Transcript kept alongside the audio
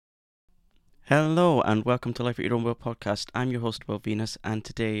Hello and welcome to Life at Your Own Will podcast. I'm your host, Will Venus, and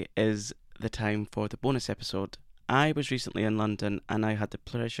today is the time for the bonus episode. I was recently in London and I had the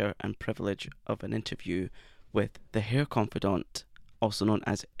pleasure and privilege of an interview with the hair confidante, also known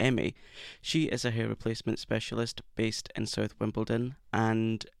as Emmy. She is a hair replacement specialist based in South Wimbledon,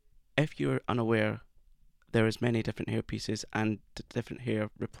 and if you're unaware, there is many different hair pieces and different hair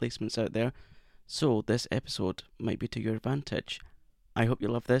replacements out there, so this episode might be to your advantage. I hope you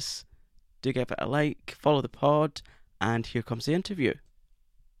love this. Do give it a like, follow the pod, and here comes the interview.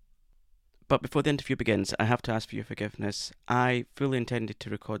 But before the interview begins, I have to ask for your forgiveness. I fully intended to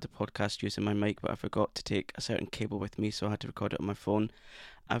record the podcast using my mic, but I forgot to take a certain cable with me, so I had to record it on my phone.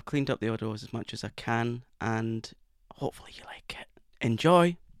 I've cleaned up the audio as much as I can, and hopefully you like it.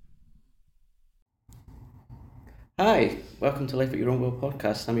 Enjoy! Hi, welcome to Life at Your Own Will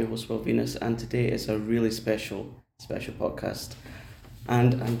podcast. I'm your host, Will Venus, and today is a really special podcast.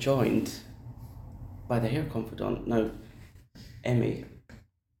 And I'm joined by the hair confidant. Now, Emmy,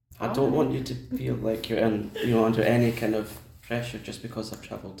 I don't want you to feel like you're under any kind of pressure just because I've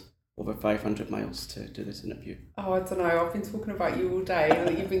travelled over 500 miles to do this interview. Oh, I don't know. I've been talking about you all day and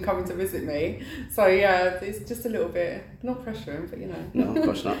that you've been coming to visit me. So yeah, it's just a little bit, not pressuring, but you know. No, of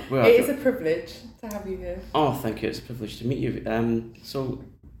course not. It is a privilege to have you here. Oh, thank you. It's a privilege to meet you. So,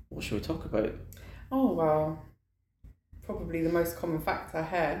 what should we talk about? Oh, well, probably the most common factor,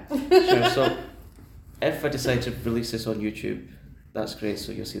 hair. Sure, so if I decide to release this on YouTube, that's great,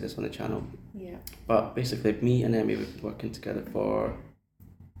 so you'll see this on the channel. Yeah. But basically, me and Emmy, we've been working together for...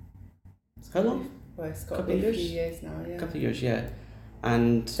 How long? Well, it's got to be a few years now, yeah. A couple of years, yeah.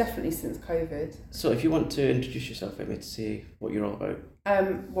 And definitely since COVID. So if you want to introduce yourself, Emmy, to say what you're all about.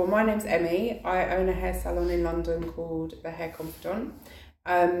 Well, my name's Emmy. I own a hair salon in London called The Hair Confidante.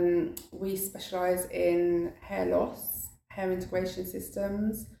 We specialise in hair loss, hair integration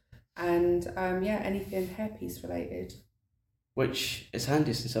systems, and anything hairpiece related. Which is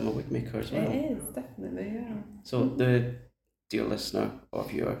handy since I'm a wig maker as well. It is, definitely, yeah. So the dear listener or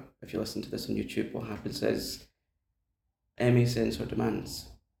viewer, if you listen to this on YouTube, what happens is Emmy sends her demands.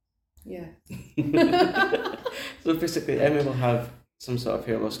 Yeah. So basically, Emmy will have some sort of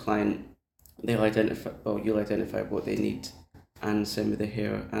hair loss client. You'll identify what they need and send me the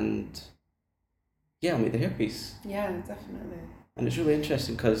hair and I'll make the hairpiece. Yeah, definitely. And it's really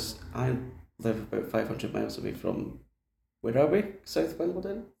interesting because I live about 500 miles away from, where are we? South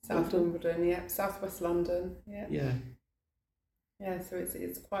Wimbledon? South Wimbledon, yeah. Southwest London, yeah. Yeah. Yeah, so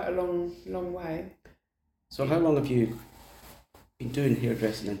it's quite a long way. So how long have you been doing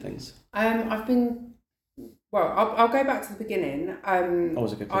hairdressing and things? I'll go back to the beginning.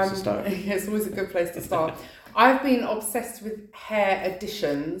 Always a good place to start. It's always a good place to start. I've been obsessed with hair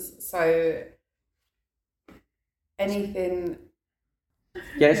additions, so anything...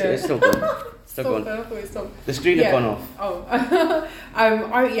 Yes, yeah. It's still going. Still going. The screen had gone off. Oh.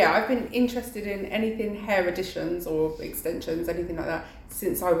 I've been interested in anything hair additions or extensions, anything like that,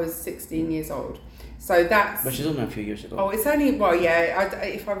 since I was 16 years old. So that's... Which is only a few years ago. Oh, it's only,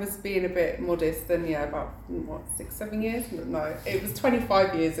 if I was being a bit modest, then about, 6-7 years? No, it was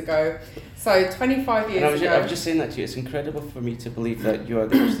 25 years ago. So 25 years ago... I was just saying that to you, it's incredible for me to believe that you are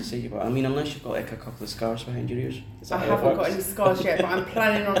the age to say you are. I mean, unless you've got like a couple of scars behind your ears. I haven't got any scars yet, but I'm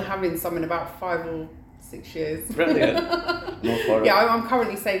planning on having some in about 5 or 6 years. Brilliant. More for it. Yeah, I'm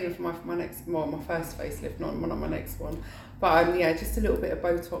currently saving for my next, my first facelift, not my next one. But just a little bit of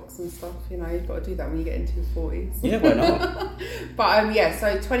Botox and stuff, you've got to do that when you get into your 40s. Yeah, why not? But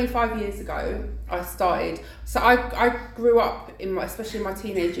so 25 years ago, I started, so I grew up, especially in my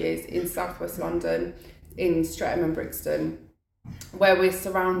teenage years, in Southwest London, in Streatham and Brixton, where we're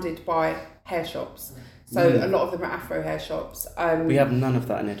surrounded by hair shops. So a lot of them are Afro hair shops. We have none of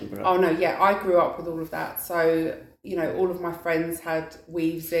that in Edinburgh. Oh no, yeah, I grew up with all of that. So, all of my friends had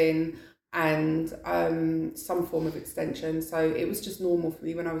weaves in, and some form of extension, so it was just normal for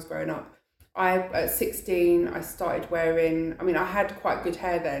me when I was growing up. At 16 I started wearing, I had quite good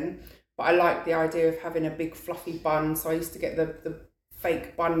hair then, but I liked the idea of having a big fluffy bun, so I used to get the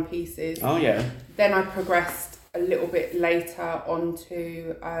fake bun pieces. Oh yeah. Then I progressed a little bit later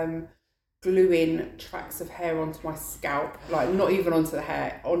onto gluing tracks of hair onto my scalp, like not even onto the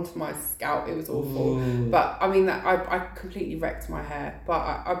hair, onto my scalp. It was awful. Ooh. But I completely wrecked my hair. But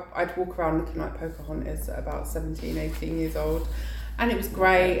I'd walk around looking like Pocahontas at about 17, 18 years old, and it was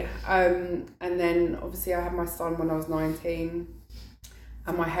great. And then obviously I had my son when I was 19,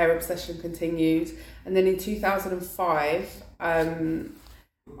 and my hair obsession continued. And then in 2005, I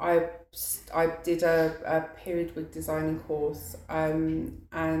did a period wig designing course,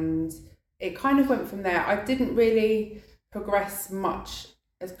 and it kind of went from there. I didn't really progress much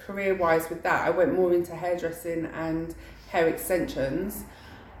as career-wise with that, I went more into hairdressing and hair extensions.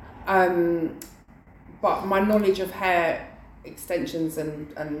 But my knowledge of hair extensions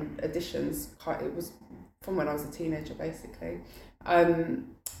and additions, it was from when I was a teenager, basically. And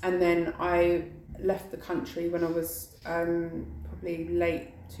then I left the country when I was probably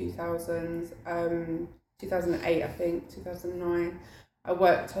late 2000s, 2008, I think, 2009. I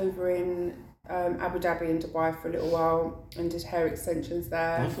worked over in Abu Dhabi and Dubai for a little while and did hair extensions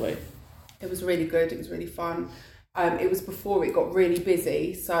there. Lovely. It was really good. It was really fun. It was before it got really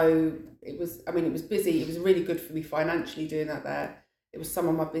busy, so it was busy. It was really good for me financially doing that there. It was some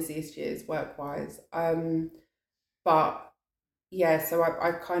of my busiest years work-wise. But yeah, so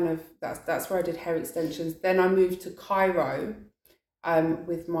I kind of, that's where I did hair extensions. Then I moved to Cairo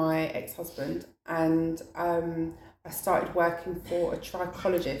with my ex-husband, and I started working for a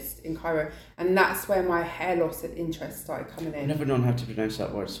trichologist in Cairo, and that's where my hair loss and interest started coming in. I've never known how to pronounce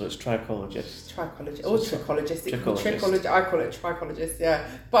that word, so it's trichologist. Trichologist, or trichologist. Trichologist. I call it trichologist, yeah.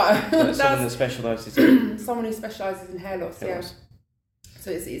 But that's someone that specialises in someone who specialises in hair loss, hair loss. So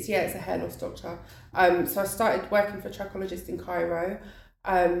it's a hair loss doctor. So I started working for a trichologist in Cairo,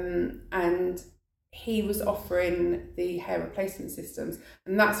 and he was offering the hair replacement systems,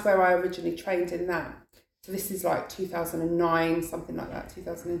 and that's where I originally trained in that. So this is like 2009, something like that,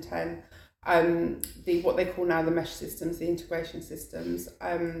 2010. What they call now the mesh systems, the integration systems.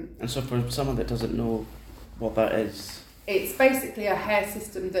 And so for someone that doesn't know what that is, it's basically a hair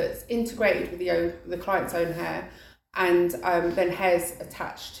system that's integrated with the client's own hair, and then hair's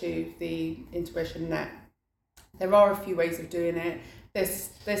attached to the integration net. There are a few ways of doing it.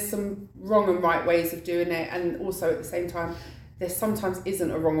 There's some wrong and right ways of doing it, and also at the same time, there sometimes isn't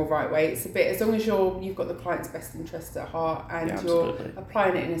a wrong or right way. It's a bit, as long as you've got the client's best interest at heart, and you're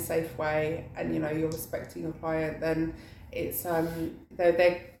applying it in a safe way, and you're respecting your client, then it's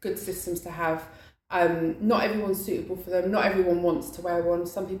they're good systems to have. Not everyone's suitable for them. Not everyone wants to wear one.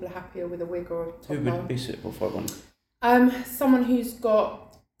 Some people are happier with a wig or a top who would be suitable for one? Someone who's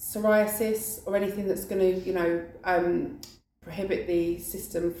got psoriasis or anything that's going to prohibit the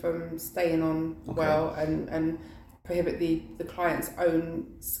system from staying on well, and prohibit the client's own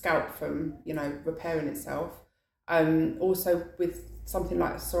scalp from repairing itself. Also with something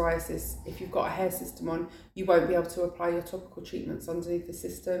like psoriasis, if you've got a hair system on, you won't be able to apply your topical treatments underneath the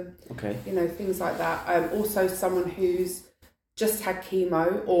system. Okay. Things like that. Also someone who's just had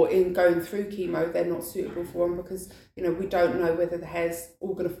chemo or in going through chemo, they're not suitable for one, because we don't know whether the hair's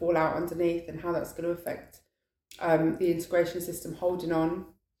all going to fall out underneath and how that's going to affect the integration system holding on.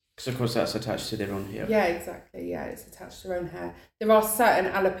 Because of course that's attached to their own hair. Yeah, exactly. Yeah, it's attached to their own hair. There are certain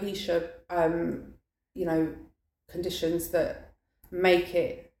alopecia, conditions that make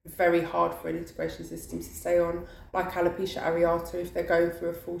it very hard for an integration system to stay on. Like alopecia areata, if they're going through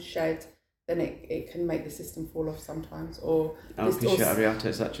a full shed, then it can make the system fall off sometimes. Or alopecia areata,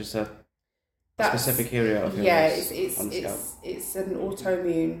 is that just a specific area of hair loss on the scalp? It's an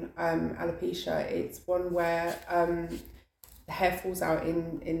autoimmune alopecia. It's one where the hair falls out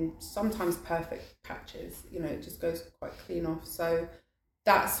in sometimes perfect patches. It just goes quite clean off. So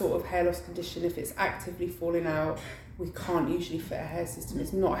that sort of hair loss condition, if it's actively falling out, we can't usually fit a hair system.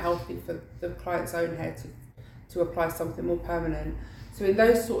 It's not healthy for the client's own hair to apply something more permanent. So in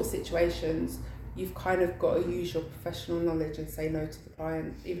those sort of situations, you've kind of got to use your professional knowledge and say no to the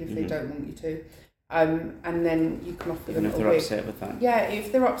client, even if they don't want you to. And then you can offer them a wig. Even if they're upset with that? Yeah,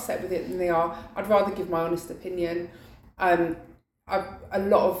 if they're upset with it, then they are. I'd rather give my honest opinion. A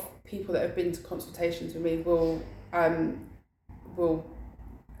lot of people that have been to consultations with me will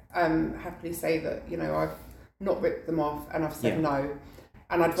happily say that I've not ripped them off and I've said no,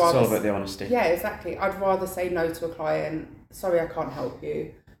 and I'd rather. It's all about the honesty. Yeah, exactly. I'd rather say no to a client. Sorry, I can't help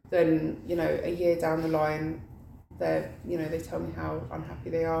you. Than a year down the line, they tell me how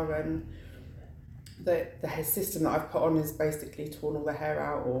unhappy they are, and the hair system that I've put on is basically torn all the hair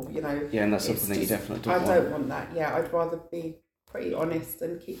out, or Yeah, and that's something that you definitely don't want. I don't want that. Yeah, I'd rather be pretty honest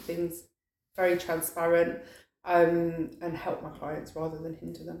and keep things very transparent, and help my clients rather than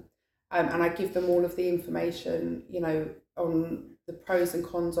hinder them. And I give them all of the information, on the pros and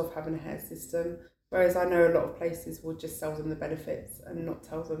cons of having a hair system. Whereas I know a lot of places will just sell them the benefits and not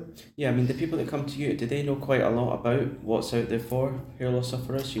tell them. Yeah, I mean, the people that come to you, do they know quite a lot about what's out there for hair loss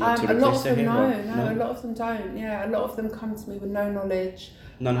sufferers? A lot of them no, a lot of them don't. Yeah, a lot of them come to me with no knowledge.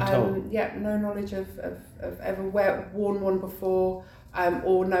 None at all? Yeah, no knowledge of ever worn one before,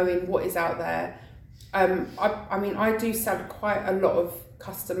 or knowing what is out there. I mean, I do sell quite a lot of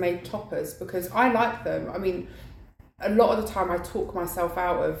custom-made toppers because I like them. I mean, a lot of the time I talk myself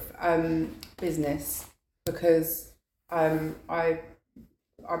out of business because I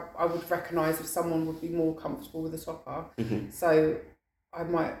I would recognise if someone would be more comfortable with a topper. Mm-hmm. So I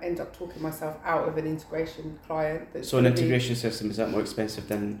might end up talking myself out of an integration client. So an integration system, is that more expensive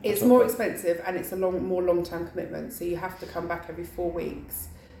than a It's topper? more expensive, and it's a more long-term commitment. So you have to come back every 4 weeks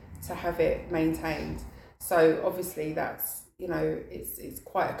to have it maintained. So obviously that's, you know, it's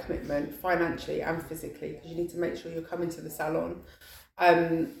quite a commitment financially and physically, because you need to make sure you're coming to the salon.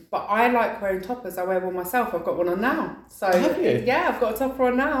 But I like wearing toppers. I wear one myself. I've got one on now. So have you? Yeah, I've got a topper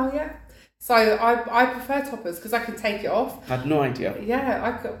on now. Yeah. So I prefer toppers because I can take it off. I had no idea.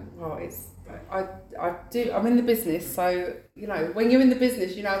 Yeah, I do. I'm in the business, so you know when you're in the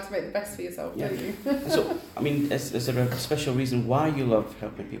business, you know how to make the best for yourself, don't you? So I mean, is there a special reason why you love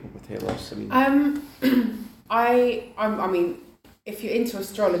helping people with hair loss? I mean, I mean, if you're into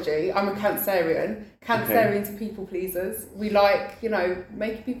astrology, I'm a Cancerian. Cancerians are people pleasers. We like, you know,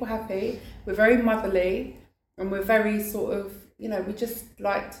 making people happy. We're very motherly, and we're very sort of, you know, we just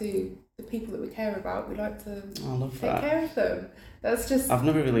like to, the people that we care about, we like to take care of them. That's just... I've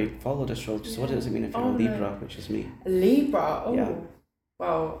never really followed astrology, so what does it mean if you're a Libra, which is me? A Libra? Oh, yeah.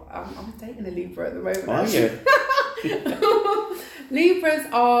 Well, I'm dating a Libra at the moment. Are you? Libras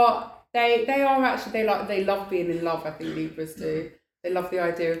are, they are actually, they love being in love, I think Libras do. They love the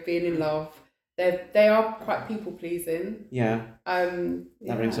idea of being in love. They are quite people pleasing. Yeah.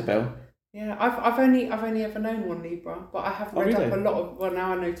 That rings a bell. Yeah, I've only ever known one Libra, but I have read up a lot of. Well,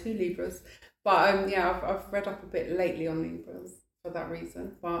 now I know 2 Libras, but yeah, I've read up a bit lately on Libras for that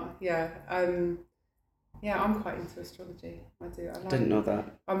reason. But yeah, I'm quite into astrology. I do. I didn't know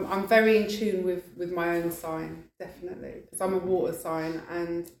that. I'm very in tune with my own sign, definitely, because I'm a water sign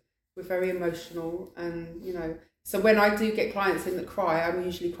and we're very emotional, and you know. So when I do get clients in that cry, I'm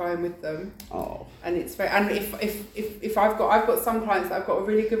usually crying with them. Oh. And it's very, and if I've got some clients that I've got a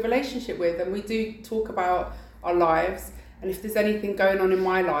really good relationship with, and we do talk about our lives, and if there's anything going on in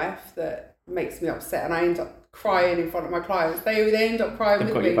my life that makes me upset and I end up crying in front of my clients, they end up crying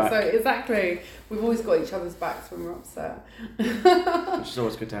with me. So exactly, we've always got each other's backs when we're upset. Which is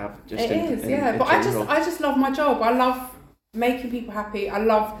always good to have. Just But I just love my job. I love making people happy. I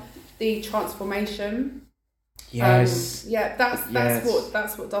love the transformation. Yes. That's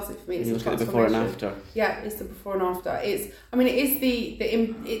what does it for me. It's the before and after. Yeah, it's the before and after. It is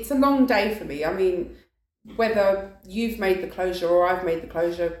it's a long day for me. I mean, whether you've made the closure or I've made the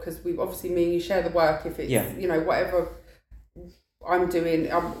closure, because we obviously, me and you share the work. If it's you know, whatever I'm doing,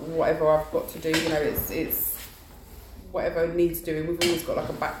 whatever I've got to do, you know, it's whatever needs doing. We've always got like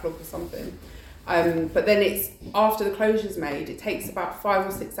a backlog or something. But then it's after the closure's made, it takes about 5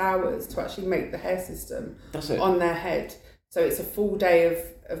 or 6 hours to actually make the hair system on their head. So it's a full day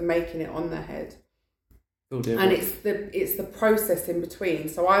of making it on their head. And it's the process in between.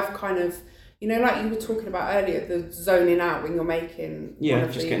 So I've kind of, you know, like you were talking about earlier, the zoning out when you're making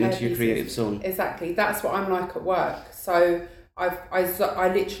just getting into your creative zone. Exactly, that's what I'm like at work. So I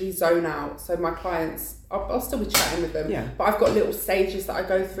literally zone out. So my clients, I'll still be chatting with them, but I've got little stages that I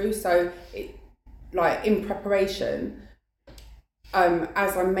go through. So like in preparation,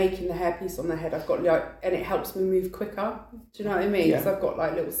 as I'm making the hairpiece on the head, I've got and it helps me move quicker. Do you know what I mean? Because I've got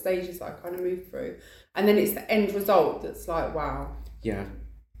like little stages that I kind of move through, and then it's the end result that's like, wow. Yeah.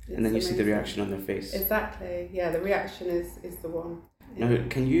 And then you see the reaction on their face. Exactly. Yeah, the reaction is the one. Yeah. Now,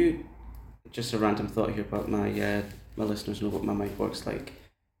 can you, just a random thought here, but my listeners know what my mind works like.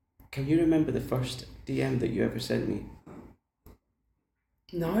 Can you remember the first DM that you ever sent me?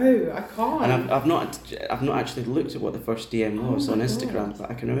 No, I can't. And I've not actually looked at what the first DM was on Instagram, but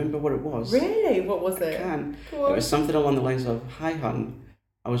I can remember what it was. Really? What was it? I can. It was something along the lines of, "Hi, hun.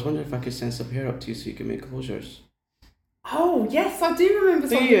 I was wondering if I could send some hair up to you so you can make closures." Oh, yes, I do remember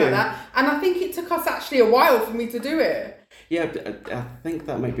something like that. And I think it took us actually a while for me to do it. Yeah, but I think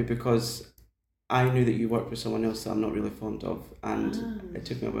that might be because I knew that you worked with someone else that I'm not really fond of, and it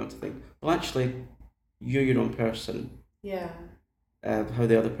took me a while to think, well, actually, you're your own person. Yeah. How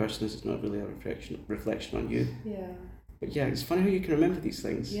the other person is not really a reflection on you. Yeah. But yeah, it's funny how you can remember these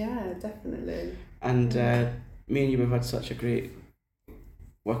things. Yeah, definitely. And me and you have had such a great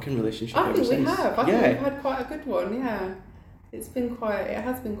working relationship. I think we have. I think we've had quite a good one. Yeah, it has been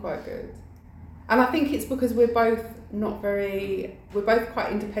quite good. And I think it's because we're both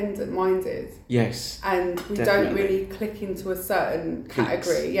quite independent minded. Yes. And we don't really click into a certain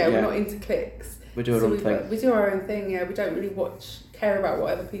category. Yeah, we're not into cliques. We do our own thing. We do our own thing. Yeah, we don't really care about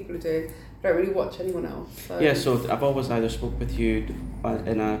what other people are doing. We don't really watch anyone else. So. Yeah, so I've always either spoke with you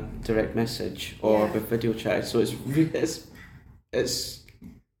in a direct message or with video chat. So it's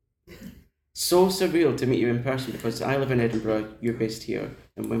so surreal to meet you in person, because I live in Edinburgh, you're based here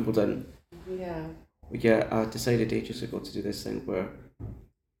in Wimbledon. Yeah. Yeah, I decided ages ago to do this thing where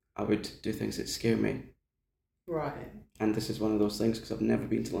I would do things that scare me. Right. And this is one of those things because I've never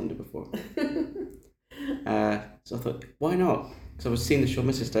been to London before. So I thought, why not? Because I was seeing the show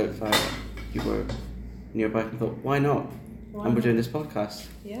Mrs. Doubtfire. You were nearby. And I thought, why not? And we're doing this podcast.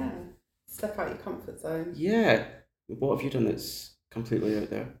 Yeah. Step out your comfort zone. Yeah. What have you done that's completely out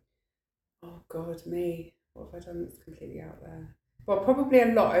there? Oh God, me. What have I done that's completely out there? Well, probably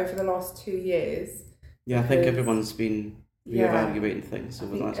a lot over the last 2 years. Yeah, I think everyone's been reevaluating things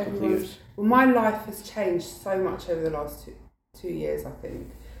over the last couple of years. Well, my life has changed so much over the last two years, I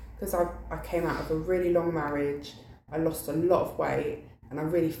think, because I came out of a really long marriage. I lost a lot of weight, and I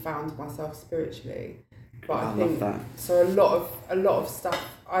really found myself spiritually. But I think love that. So a lot of stuff.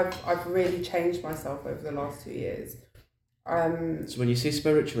 I've really changed myself over the last 2 years. So when you say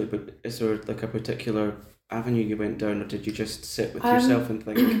spiritually, but is there like a particular avenue you went down, or did you just sit with yourself and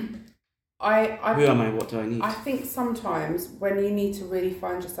think, who am I? What do I need? I think sometimes when you need to really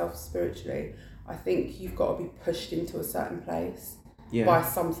find yourself spiritually, I think you've got to be pushed into a certain place by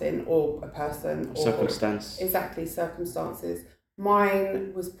something or a person or circumstance. Exactly, circumstances.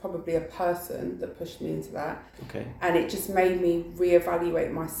 Mine was probably a person that pushed me into that. Okay. And it just made me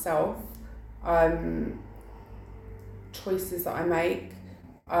reevaluate myself, choices that I make,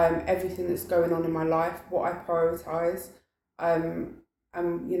 everything that's going on in my life, what I prioritise, and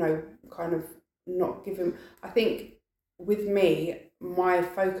kind of not giving. I think with me, my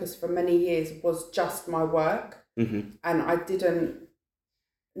focus for many years was just my work, and I didn't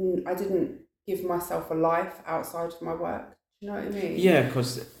give myself a life outside of my work. Do you know what I mean? Yeah,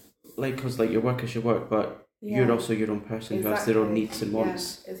 because your work is your work, but you're also your own person who has their own needs and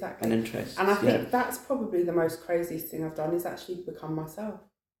wants and interests. And I think that's probably the most craziest thing I've done is actually become myself.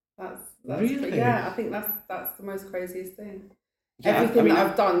 That's really? Yeah, I think that's the most craziest thing. Yeah, everything that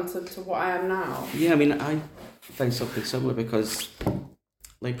I've done to what I am now. Yeah, I mean, I find something similar because,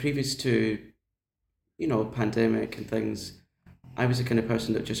 like, previous to, pandemic and things, I was the kind of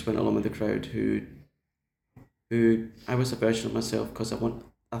person that just went along with the crowd who I was a version of myself because I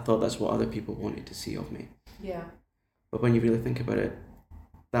thought that's what other people wanted to see of me. Yeah. But when you really think about it,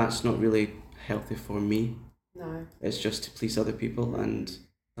 that's not really healthy for me. No. It's just to please other people, and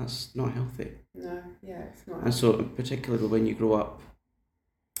that's not healthy. No, yeah, it's not. And so, particularly when you grow up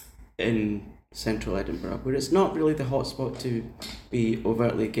in central Edinburgh, where it's not really the hot spot to be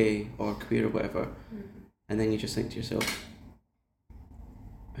overtly gay or queer or whatever, and then you just think to yourself,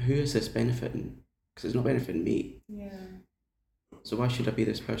 who is this benefiting? Because it's not benefiting me. Yeah. So why should I be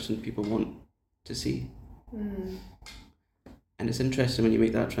this person people want to see? And it's interesting when you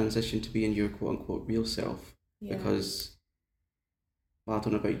make that transition to being your quote-unquote real self, because, well, I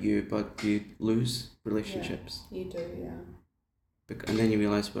don't know about you, but you lose relationships. Yeah, you do, yeah. And then you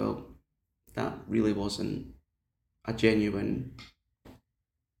realise, well, that really wasn't a genuine,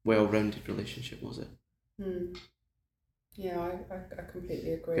 well-rounded relationship, was it? Yeah, I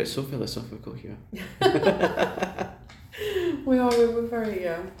completely agree. It's so philosophical here. We're very,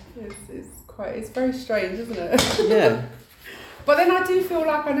 it's very strange, isn't it? Yeah. But then I do feel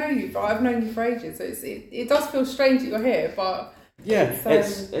like I know you, but I've known you for ages, so it does feel strange that you're here, but... Yeah,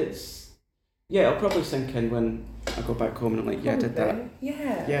 it's it'll probably sink in when I go back home and I'm like, I did that.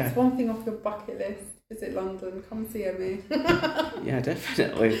 Yeah. It's one thing off your bucket list. Visit London, come see me. Yeah,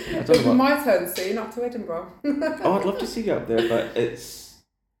 definitely. It'll be my turn soon, up to Edinburgh. Oh, I'd love to see you up there, but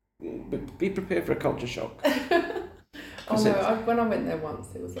be prepared for a culture shock. Oh no, when I went there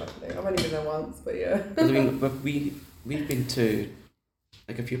once, it was lovely. I've only been there once, but yeah. Because I mean, we've been to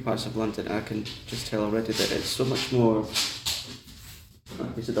like a few parts of London, and I can just tell already that it's so much more...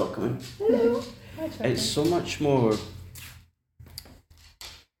 Here's the dog coming. Hello. It's so much more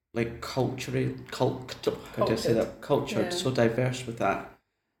like cultured, so diverse with that.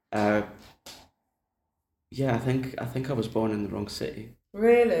 I think I was born in the wrong city.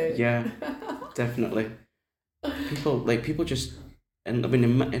 Really? Yeah, definitely. People just, and I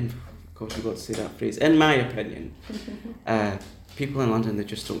mean, of course you've got to say that phrase. In my opinion, people in London, they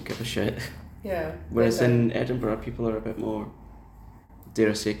just don't give a shit. Yeah. Whereas in Edinburgh, people are a bit more,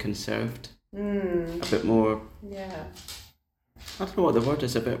 dare I say, conserved. A bit more. Yeah. I don't know what the word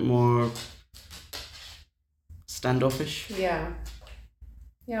is. A bit more standoffish. Yeah.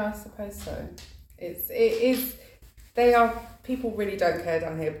 Yeah, I suppose so. It is. People really don't care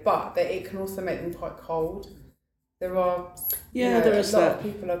down here, but it can also make them quite cold. There are. There is a lot of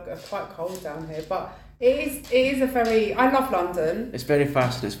people are quite cold down here, but it is a very. I love London. It's very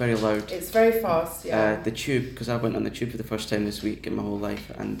fast and it's very loud. It's very fast. Yeah. The tube, because I went on the tube for the first time this week in my whole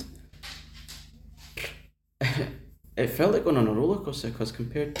life, and it felt like going on a roller coaster because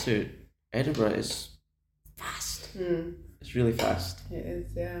compared to Edinburgh, it's fast. It's really fast. It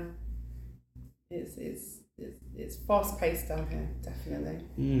is, yeah. It's fast paced down here, definitely.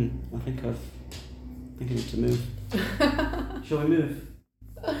 I think I need to move. Shall we move?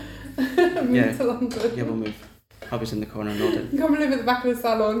 Move to London. Yeah, we'll move. Hubby's in the corner nodding. Come and live at the back of the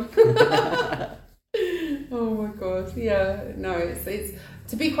salon. Oh my god, yeah. No, it's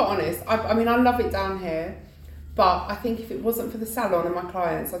to be quite honest, I mean I love it down here, but I think if it wasn't for the salon and my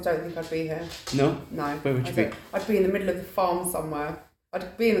clients, I don't think I'd be here. No? No. Where would you be? I'd be in the middle of the farm somewhere.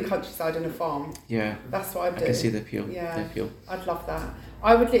 I'd be in the countryside in a farm. Yeah. That's what I'd do. I can see the appeal. Yeah. The appeal. I'd love that.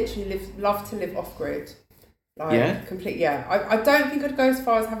 I would literally love to live off grid. Like, yeah? I don't think I'd go as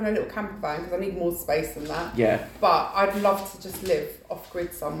far as having a little camper van because I need more space than that. Yeah. But I'd love to just live off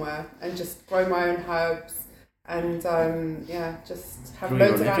grid somewhere and just grow my own herbs and just have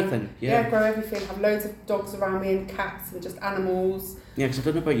loads of everything. grow everything. Have loads of dogs around me and cats and just animals. Yeah, because I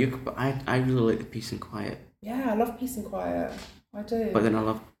don't know about you, but I really like the peace and quiet. Yeah, I love peace and quiet. I do. But then I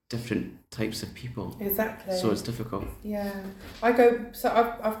love different types of people. Exactly. So it's difficult. Yeah. I've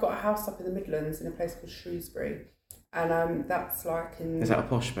got a house up in the Midlands in a place called Shrewsbury. And that's like in... Is that a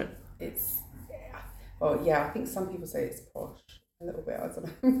posh bit? I think some people say it's posh. A little bit, I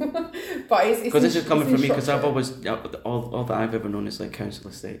don't know. But it's... Because this is coming from me, because I've always... All that I've ever known is like council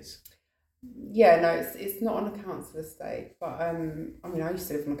estates. Yeah, no, it's not on a council estate. But, I mean, I used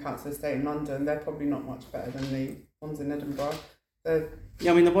to live on a council estate in London. They're probably not much better than the ones in Edinburgh.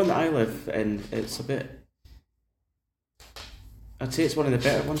 Yeah, I mean, the one that I live in, it's a bit... I'd say it's one of the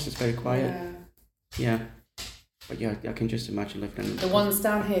better ones. It's very quiet. Yeah. But yeah, I can just imagine living in... The ones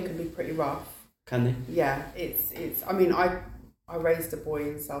down here can be pretty rough. Can they? Yeah, it's... I mean, I raised a boy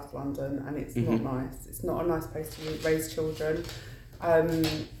in South London and it's not nice. It's not a nice place to raise children.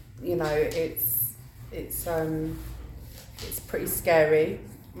 You know, it's pretty scary.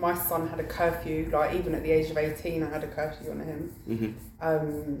 My son had a curfew, like even at the age of 18, I had a curfew on him.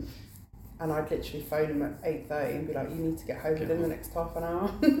 And I'd literally phone him at 8:30 and be like, you need to get home within the next half an hour.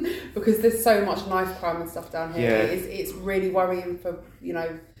 Because there's so much knife crime and stuff down here. Yeah. It's really worrying for, you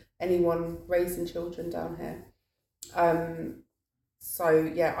know, anyone raising children down here.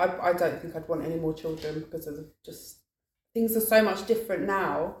 So yeah, I don't think I'd want any more children because of just, things are so much different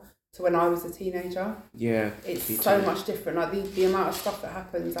now to when I was a teenager. Yeah. It's so much different. Like the amount of stuff that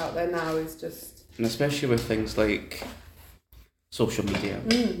happens out there now is just... And especially with things like social media.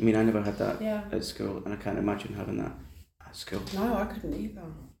 I mean, I never had that at school, and I can't imagine having that at school. No, I couldn't either.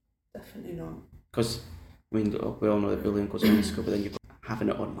 Definitely not. Because, I mean, we all know that bullying goes on in school, but then you're having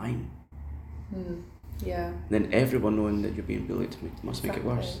it online. Yeah. And then everyone knowing that you're being bullied must make it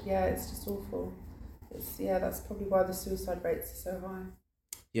worse. Yeah, it's just awful. That's probably why the suicide rates are so high.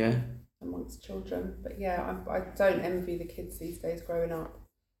 Yeah. Amongst children. But yeah, I don't envy the kids these days growing up.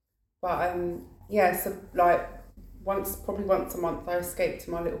 But so like probably once a month I escape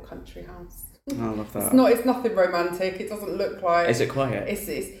to my little country house. I love that. It's nothing romantic. It doesn't look like... Is it quiet?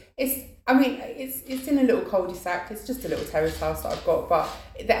 It's in a little cul-de-sac. It's just a little terrace house that I've got, but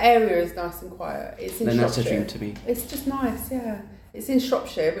the area is nice and quiet. It's in Shropshire. That's a dream to me. It's just nice, yeah. It's in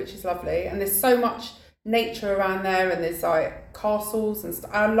Shropshire, which is lovely, and there's so much nature around there, and there's like castles and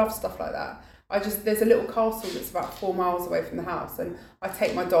stuff. I love stuff like that. There's a little castle that's about 4 miles away from the house, and I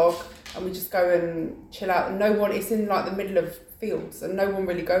take my dog and we just go and chill out. And it's in like the middle of fields, and no one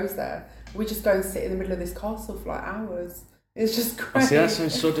really goes there. We just go and sit in the middle of this castle for like hours. It's just great. See, that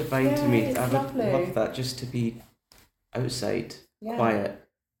sounds so divine to me. I would lovely. love that, just to be outside, quiet,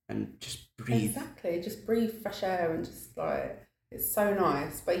 and just breathe. Exactly, just breathe fresh air and just like, it's so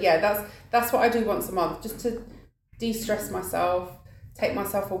nice. But yeah, that's what I do once a month, just to de-stress myself, take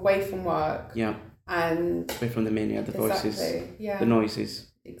myself away from work. Yeah. And away from the mania, the voices, the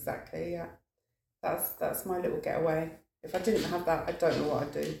noises. Exactly, yeah. That's my little getaway. If I didn't have that, I don't know what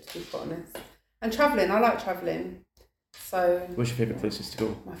I'd do, to be quite honest. And travelling, I like travelling. So, what's your favourite places to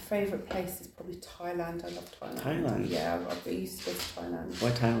go? My favourite place is probably Thailand. I love Thailand. Thailand? Yeah, I used to go to Thailand.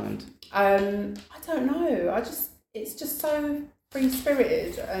 Why Thailand? I don't know. It's just so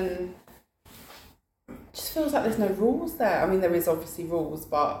free-spirited, and it just feels like there's no rules there. I mean, there is obviously rules,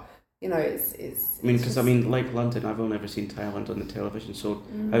 but you know, it's. I mean, because like London, I've only ever seen Thailand on the television. So,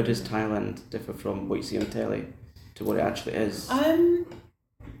 how does Thailand differ from what you see on telly to what it actually is?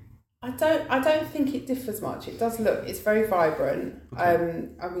 I don't think it differs much. It does look, it's very vibrant. Okay.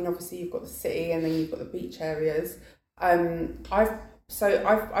 I mean, obviously you've got the city and then you've got the beach areas. I've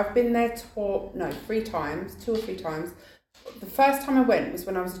been there 2 or 3 times. The first time I went was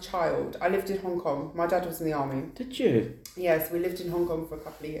when I was a child. I lived in Hong Kong. My dad was in the army. Did you? Yeah, so we lived in Hong Kong for a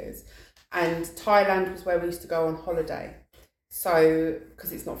couple of years. And Thailand was where we used to go on holiday. So,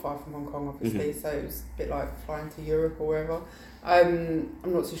 because it's not far from Hong Kong, obviously, so it was a bit like flying to Europe or wherever. I'm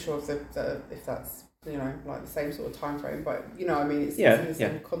not too sure if that's, you know, like the same sort of time frame, but you know what I mean, it's in the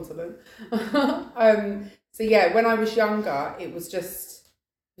same continent. So yeah, when I was younger, it was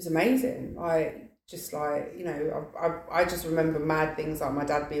amazing. You know, I just remember mad things like my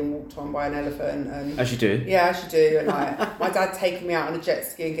dad being walked on by an elephant. And as you do. Yeah, as you do. And like my dad taking me out on a jet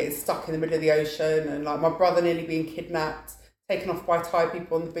ski and getting stuck in the middle of the ocean, and like my brother nearly being kidnapped, taken off by Thai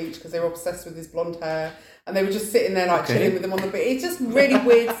people on the beach because they were obsessed with his blonde hair, and they were just sitting there like chilling with him on the beach. It's just really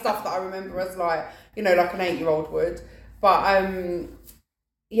weird stuff that I remember as like, you know, like an 8-year-old would. But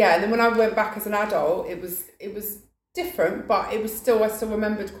yeah, and then when I went back as an adult, it was different, but it was still, I still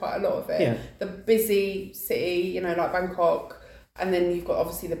remembered quite a lot of it. Yeah. The busy city, you know, like Bangkok, and then you've got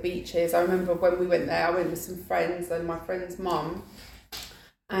obviously the beaches. I remember when we went there, I went with some friends and my friend's mum,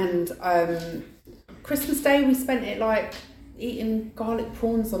 and Christmas Day we spent it like eating garlic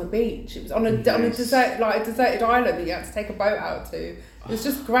prawns on a beach. It was on a desert, like a deserted island that you had to take a boat out to. It was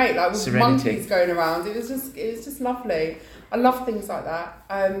just great, like with monkeys going around. It was just lovely. I love things like that.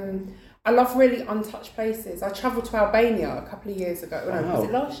 I love really untouched places. I travelled to Albania a couple of years ago. No, was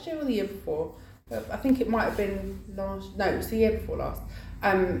it last year or the year before? I think it might have been it was the year before last.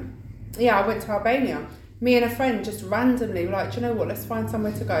 Yeah, I went to Albania. Me and a friend just randomly were like, do you know what, let's find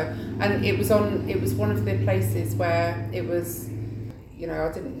somewhere to go. And it was one of the places where it was, you know,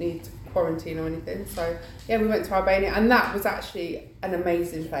 I didn't need to quarantine or anything. So yeah, we went to Albania, and that was actually an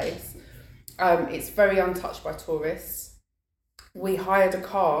amazing place. It's very untouched by tourists. We hired a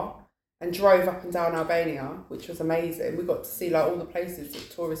car and drove up and down Albania, which was amazing. We got to see like all the places that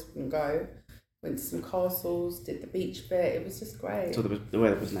tourists wouldn't go. Went to some castles, did the beach bit. It was just great. So the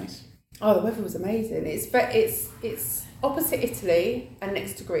weather was nice. Oh, the weather was amazing. It's opposite Italy and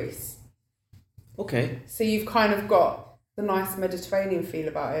next to Greece. Okay. So you've kind of got the nice Mediterranean feel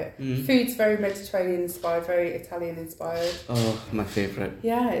about it. Food's very Mediterranean inspired, very Italian inspired. Oh, my favourite.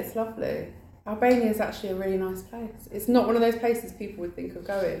 Yeah, it's lovely. Albania is actually a really nice place. It's not one of those places people would think of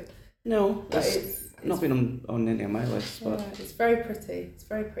going. No, it's not been on any of my lists, but yeah, it's very pretty. It's a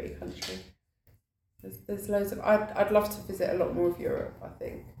very pretty country. There's loads of. I'd love to visit a lot more of Europe. I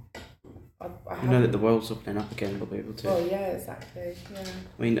think. You know that the world's opening up again, we'll be able to. Oh yeah, exactly. Yeah.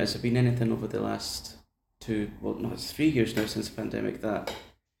 I mean, has there been anything over the last it's 3 years now since the pandemic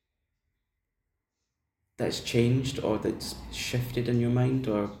that's changed or that's shifted in your mind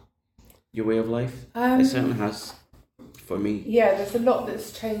or your way of life? It certainly has. For me. Yeah, there's a lot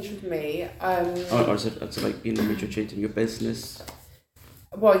that's changed with me. Or is it like being a major change in your business?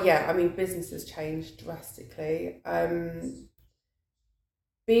 Well, yeah, I mean, business has changed drastically.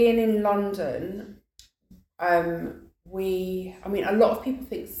 Being in London, a lot of people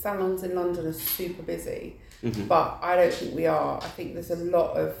think salons in London are super busy, but I don't think we are. I think there's a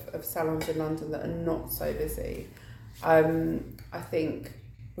lot of salons in London that are not so busy. I think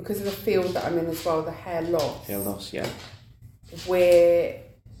because of the field that I'm in as well, the hair loss. Hair loss, yeah. We're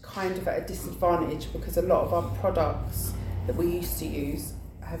kind of at a disadvantage because a lot of our products that we used to use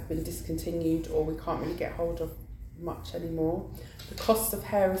have been discontinued, or we can't really get hold of much anymore. The cost of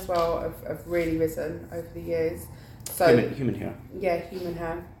hair as well have really risen over the years. So human hair. Yeah, human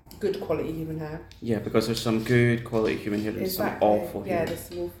hair. Good quality human hair. Yeah, because there's some good quality human hair and some awful hair. Yeah, there's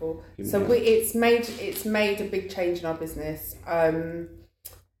some awful. So it's made a big change in our business.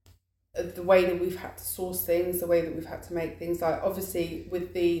 The way that we've had to source things, the way that we've had to make things, like obviously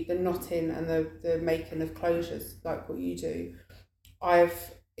with the knotting and the making of closures, like what you do,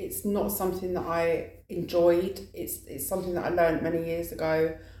 it's not something that I enjoyed. It's something that I learned many years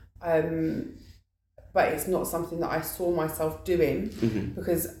ago, but it's not something that I saw myself doing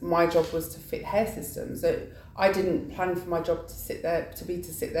because my job was to fit hair systems. So I didn't plan for my job to sit there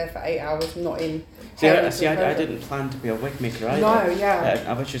for 8 hours, not in. I didn't plan to be a wig maker either. No, yeah.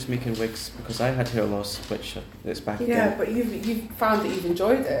 I was just making wigs because I had hair loss, which it's back again. Yeah, but you've found that you've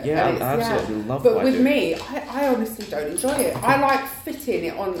enjoyed it. Yeah, I absolutely love it. But with me, I honestly don't enjoy it. I like fitting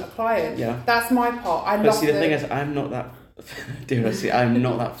it on a client. Yeah. That's my part. The thing is, I'm not that. Dare I say, I'm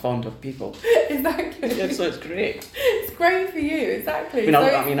not that fond of people. Exactly. Yeah, so it's great. It's great for you, exactly.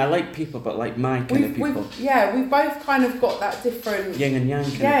 I like people, but like my kind of people. We've both kind of got that different yin and yang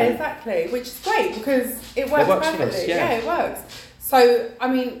kind of thing. Yeah, exactly. Which is great because it works perfectly. For us, yeah, it works. So I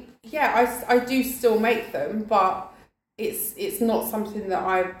mean, yeah, I do still make them, but it's not something that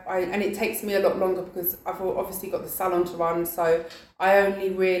I and it takes me a lot longer because I've obviously got the salon to run, so I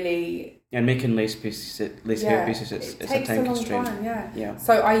only really. And making lace hair pieces, it's a time constraint. Time, yeah.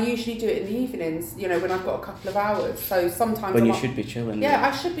 So I usually do it in the evenings, when I've got a couple of hours. So sometimes when you should be chilling. Yeah,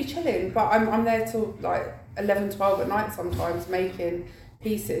 I should be chilling, but I'm there till like 11, 12 at night sometimes making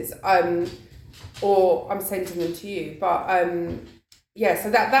pieces, or I'm sending them to you. But so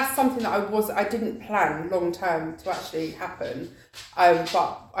that's something that I didn't plan long term to actually happen,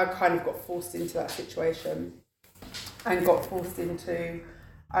 but I kind of got forced into that situation and got forced into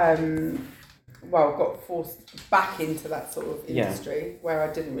got forced back into that sort of industry where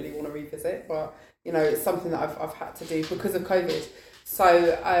I didn't really want to revisit, but it's something that I've had to do because of COVID.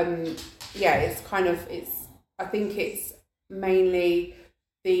 So I think it's mainly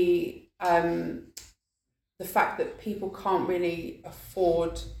the fact that people can't really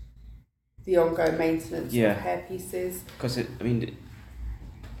afford the ongoing maintenance of hair pieces. Because I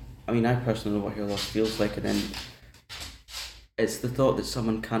personally know what hair loss feels like, and then it's the thought that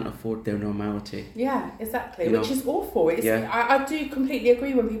someone can't afford their normality. Yeah, exactly, which is awful. I do completely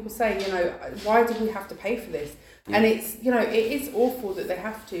agree when people say, why do we have to pay for this? Yeah. And it's, it is awful that they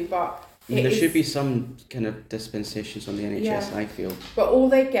have to, but there should be some kind of dispensations on the NHS, I feel. But all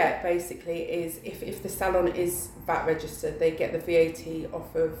they get basically is if the salon is VAT registered, they get the VAT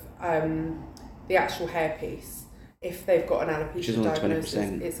off of the actual hairpiece. If they've got an alopecia diagnosis,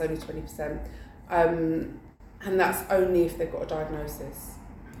 20%. It's only 20%. And that's only if they've got a diagnosis.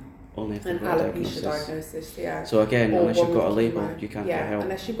 Only if they've got a diagnosis, yeah. So again, unless you've got a label, you can't get help.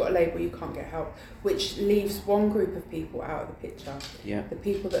 Unless you've got a label, you can't get help, which leaves one group of people out of the picture. Yeah. The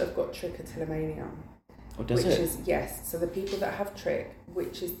people that have got trichotillomania. Oh, does it? Yes. So the people that have trick,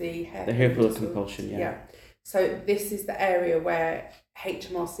 which is the hair. The hair follicle compulsion, Yeah. So this is the area where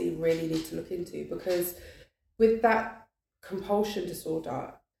HMRC really need to look into, because with that compulsion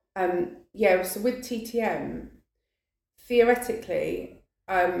disorder, so with TTM, theoretically,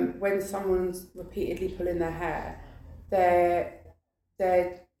 when someone's repeatedly pulling their hair, they're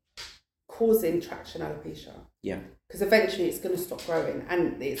causing traction alopecia. Yeah. Because eventually it's going to stop growing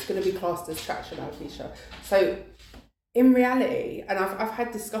and it's going to be classed as traction alopecia. So in reality, and I've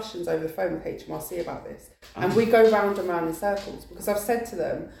had discussions over the phone with HMRC about this, and we go round and round in circles, because I've said to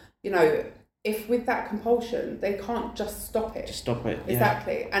them, if with that compulsion, they can't just stop it. Just stop it.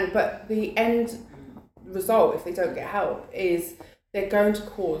 Exactly. But the end result, if they don't get help, is they're going to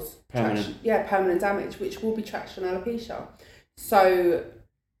cause permanent damage, which will be traction alopecia. So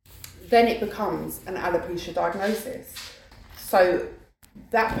then it becomes an alopecia diagnosis. So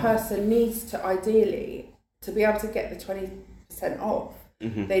that person needs to, ideally, to be able to get the 20% off,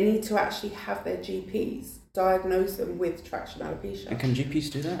 they need to actually have their GPs diagnose them with traction alopecia. And can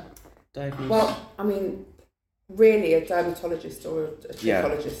GPs do that? Diagnose? Well, really a dermatologist or a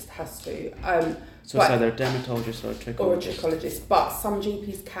trichologist has to. So it's either a dermatologist or a trichologist. Or a trichologist, but some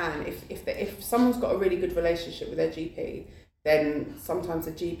GPs can. If someone's got a really good relationship with their GP, then sometimes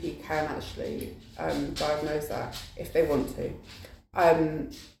a GP can actually diagnose that if they want to.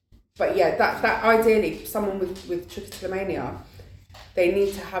 But that ideally, someone with trichotillomania, they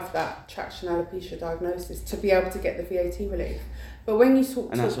need to have that traction alopecia diagnosis to be able to get the VAT relief. But when you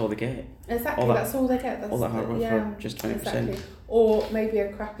talk that's all they get. Exactly, that's all they get. That's all that hard work for just 20%. Exactly. Or maybe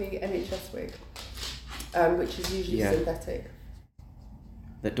a crappy NHS wig, which is usually synthetic.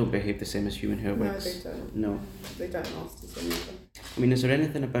 That don't behave the same as human hair wigs. No, they don't. No. They don't last as long as them. Is there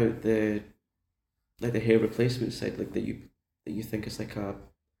anything about the hair replacement side that you think is like a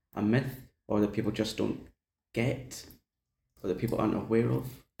myth, or that people just don't get, or that people aren't aware of?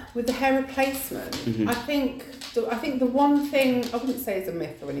 With the hair replacement, I think the one thing, I wouldn't say is a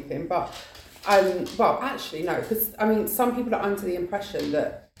myth or anything, but actually no, because some people are under the impression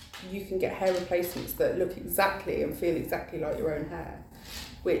that you can get hair replacements that look exactly and feel exactly like your own hair,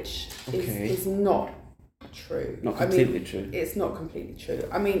 which is not true. Not completely true. It's not completely true.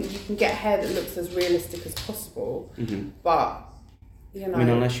 You can get hair that looks as realistic as possible, but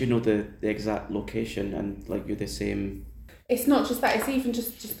unless you know the exact location and you're the same. It's not just that, it's even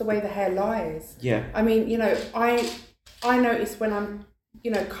just the way the hair lies. Yeah. I notice when I'm,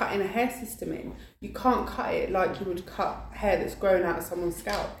 cutting a hair system in, you can't cut it like you would cut hair that's grown out of someone's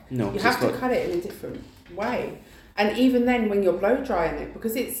scalp. No. You have to cut it in a different way. And even then when you're blow drying it,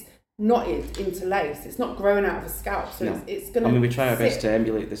 because it's knotted into lace, it's not growing out of a scalp, so it's going to we try our best to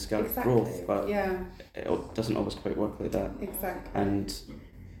emulate the scalp growth, but it doesn't always quite work like that. Exactly. And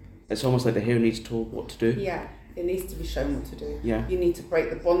it's almost like the hair needs told what to do. Yeah. It needs to be shown what to do. Yeah. You need to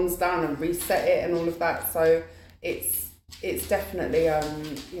break the bonds down and reset it and all of that. So it's definitely I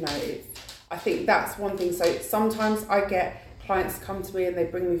think that's one thing. So sometimes I get clients come to me and they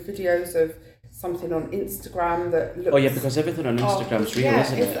bring me videos of something on Instagram that looks. Oh yeah, because everything on Instagram is real,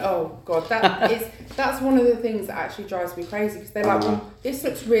 isn't it? Oh god, that's one of the things that actually drives me crazy, because they're like, well, this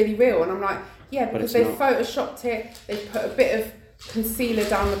looks really real, and I'm like, yeah, because they photoshopped it, they put a bit of concealer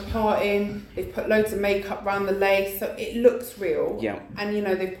down the parting, they've put loads of makeup around the lace, so it looks real. Yeah. And you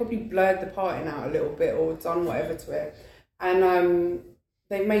know, they've probably blurred the parting out a little bit or done whatever to it. And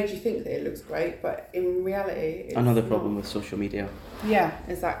they made you think that it looks great, but in reality, it's another problem with social media. Yeah,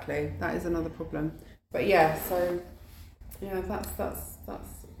 exactly. That is another problem. But yeah, so yeah, that's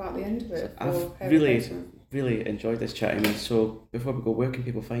about the end of it. I've really enjoyed this chat, Amy. So before we go, where can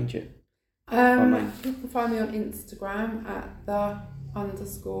people find you? Online. You can find me on Instagram at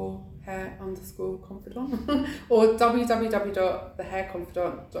 _hair_confidant or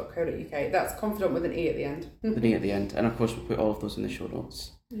www.thehairconfidant.co.uk. That's confidant with an E at the end. The E at the end. And of course, we'll put all of those in the show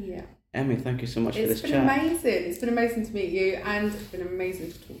notes. Yeah. Emmy, thank you so much for this chat. It's been amazing. It's been amazing to meet you, and it's been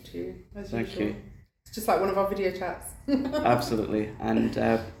amazing to talk to you. Thank you. It's just like one of our video chats. Absolutely. And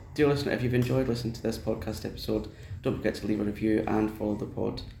dear listener, if you've enjoyed listening to this podcast episode, don't forget to leave a review and follow the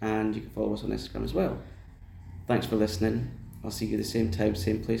pod. And you can follow us on Instagram as well. Thanks for listening. I'll see you the same time,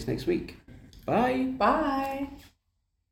 same place next week. Bye. Bye.